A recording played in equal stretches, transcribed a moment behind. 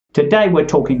Today we're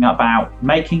talking about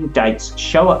making dates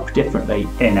show up differently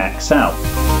in Excel.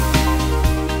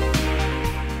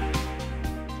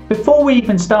 Before we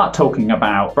even start talking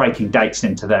about breaking dates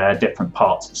into their different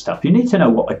parts and stuff, you need to know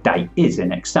what a date is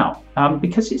in Excel,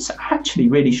 because it's actually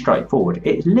really straightforward.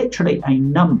 It's literally a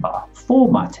number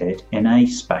formatted in a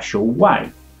special way.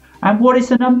 And what is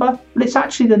the number? Well, it's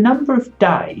actually the number of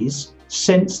days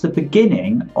since the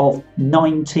beginning of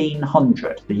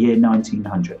 1900, the year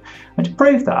 1900. And to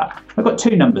prove that, I've got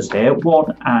two numbers here,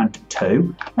 1 and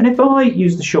 2. And if I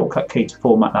use the shortcut key to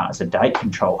format that as a date,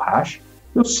 Control#,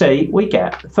 you'll see we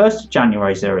get the 1st of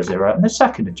January 00 and the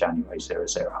 2nd of January 00.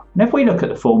 And if we look at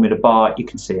the formula bar, you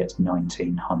can see it's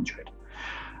 1900.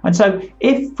 And so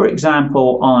if, for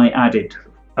example, I added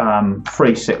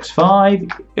 365,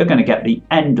 you're going to get the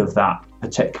end of that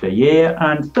particular year,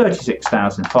 and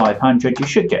 36,500 you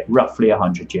should get roughly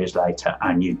 100 years later,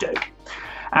 and you do.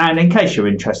 And in case you're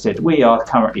interested, we are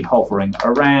currently hovering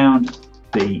around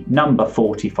the number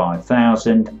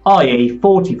 45,000, i.e.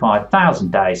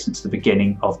 45,000 days since the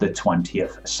beginning of the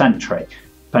 20th century,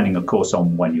 depending of course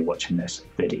on when you're watching this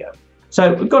video.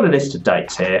 So we've got a list of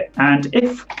dates here, and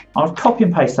if I'll copy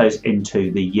and paste those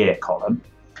into the year column,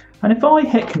 and if I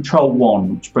hit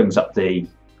Control+1, which brings up the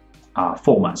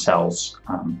format cells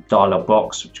dialog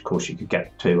box, which of course you could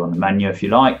get to on the menu if you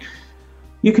like,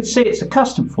 you can see it's a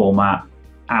custom format,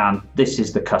 and this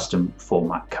is the custom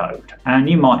format code. And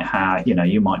you might have,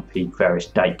 you might be various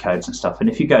date codes and stuff, and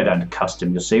if you go down to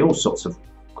custom, you'll see all sorts of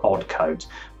odd codes.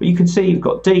 But you can see you've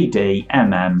got DD,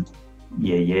 MM,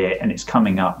 year, and it's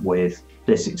coming up with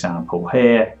this example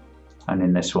here, and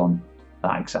in this one,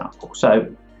 that example.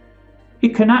 So you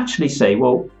can actually see,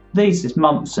 well, these is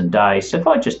months and days. So if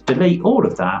I just delete all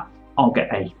of that, I'll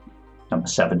get a number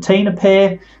 17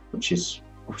 appear, which is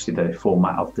obviously the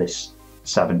format of this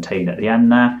 17 at the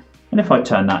end there. And if I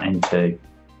turn that into,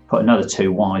 put another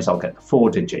 2 Y's, I'll get the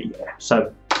 4-digit year.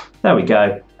 So there we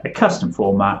go, a custom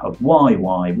format of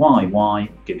YYYY,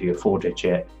 give you a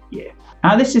 4-digit year.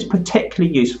 Now this is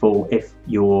particularly useful if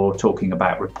you're talking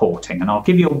about reporting, and I'll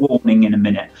give you a warning in a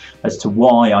minute as to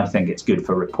why I think it's good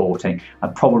for reporting,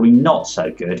 and probably not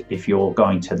so good if you're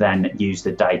going to then use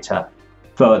the data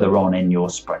further on in your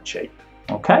spreadsheet.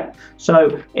 Okay,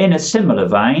 so in a similar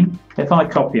vein, if I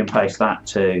copy and paste that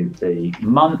to the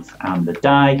month and the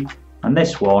day, and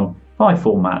this one, if I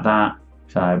format that,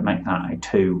 so make that a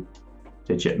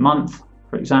 2-digit month,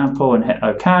 for example, and hit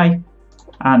OK,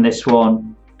 and this one,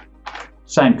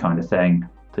 same kind of thing,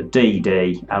 the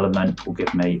DD element will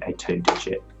give me a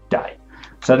 2-digit day.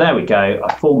 So there we go,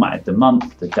 I formatted the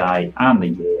month, the day and the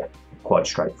year quite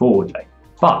straightforwardly.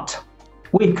 But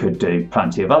we could do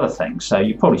plenty of other things. So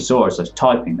you probably saw as I was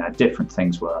typing there, different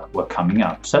things were coming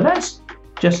up. So let's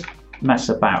just mess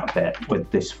about a bit with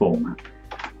this format.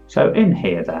 So in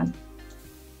here then,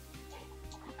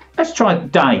 let's try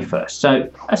day first. So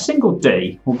a single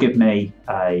D will give me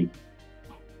a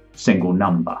single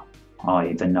number,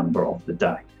 i.e. the number of the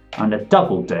day. And a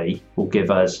double D will give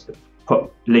us,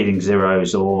 put leading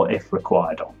zeros or if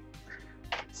required on.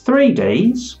 3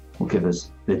 Ds will give us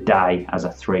the day as a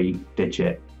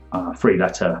 3-digit,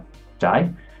 3-letter day.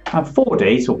 And 4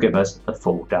 Ds will give us the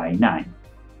full day name.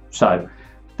 So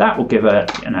that will give a,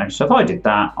 so if I did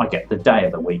that, I get the day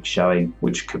of the week showing,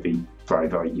 which could be very,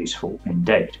 very useful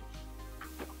indeed.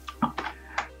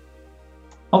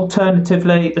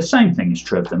 Alternatively, the same thing is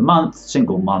true of the month,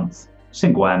 single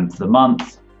M for the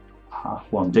month,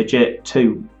 1 digit,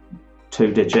 2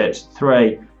 digits,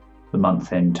 3, the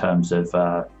month in terms of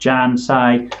Jan,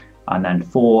 say, and then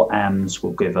 4 M's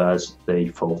will give us the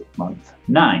full month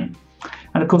name.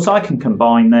 And of course, I can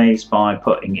combine these by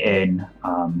putting in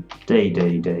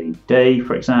D,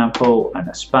 for example, and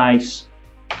a space,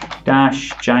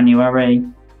 dash, January,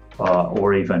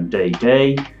 or even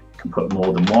DD. You can put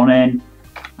more than one in.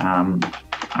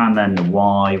 And then the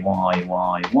Y,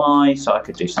 so I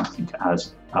could do something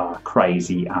as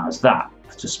crazy as that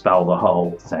to spell the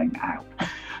whole thing out.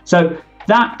 So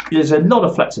that is a lot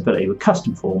of flexibility with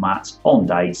custom formats on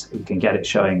dates. You can get it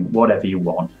showing whatever you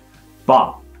want,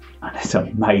 but, and there's a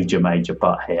major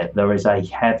but here, there is a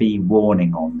heavy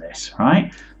warning on this,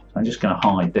 right? So I'm just going to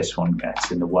hide this one,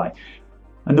 gets in the way.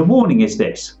 And the warning is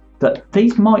this, that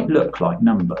these might look like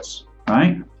numbers,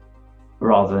 right?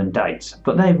 Rather than dates,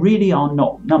 but they really are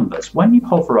not numbers. When you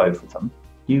hover over them,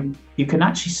 you can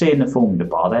actually see in the formula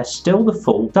bar, they're still the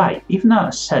full date. Even though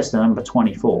it says the number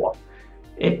 24,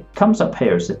 it comes up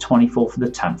here as the 24th of the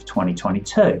 10th,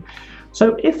 2022.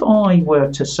 So if I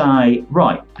were to say,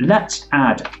 right, let's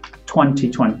add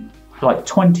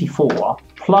 24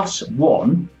 plus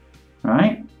 1,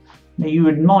 right? Now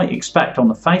you might expect on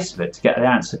the face of it to get the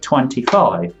answer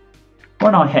 25,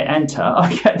 When I hit enter,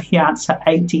 I get the answer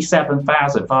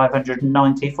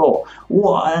 87,594.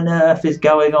 What on earth is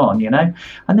going on, you know?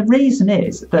 And the reason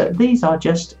is that these are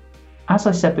just, as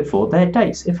I said before, they're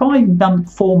dates. If I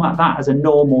format that as a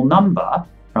normal number,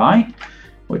 right,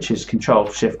 which is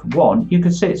Control-Shift-1, you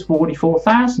can see it's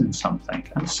 44,000 something,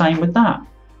 and the same with that.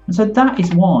 And so that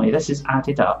is why this is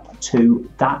added up to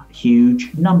that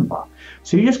huge number.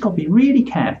 So you just got to be really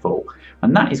careful,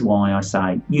 and that is why I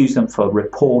say use them for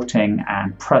reporting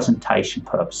and presentation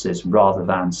purposes rather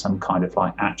than some kind of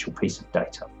like actual piece of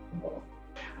data.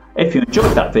 If you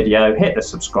enjoyed that video, hit the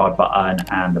subscribe button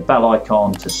and the bell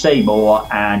icon to see more,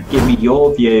 and give me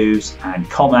your views and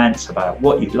comments about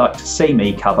what you'd like to see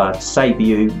me cover to save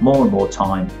you more and more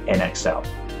time in Excel.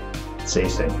 See you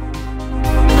soon.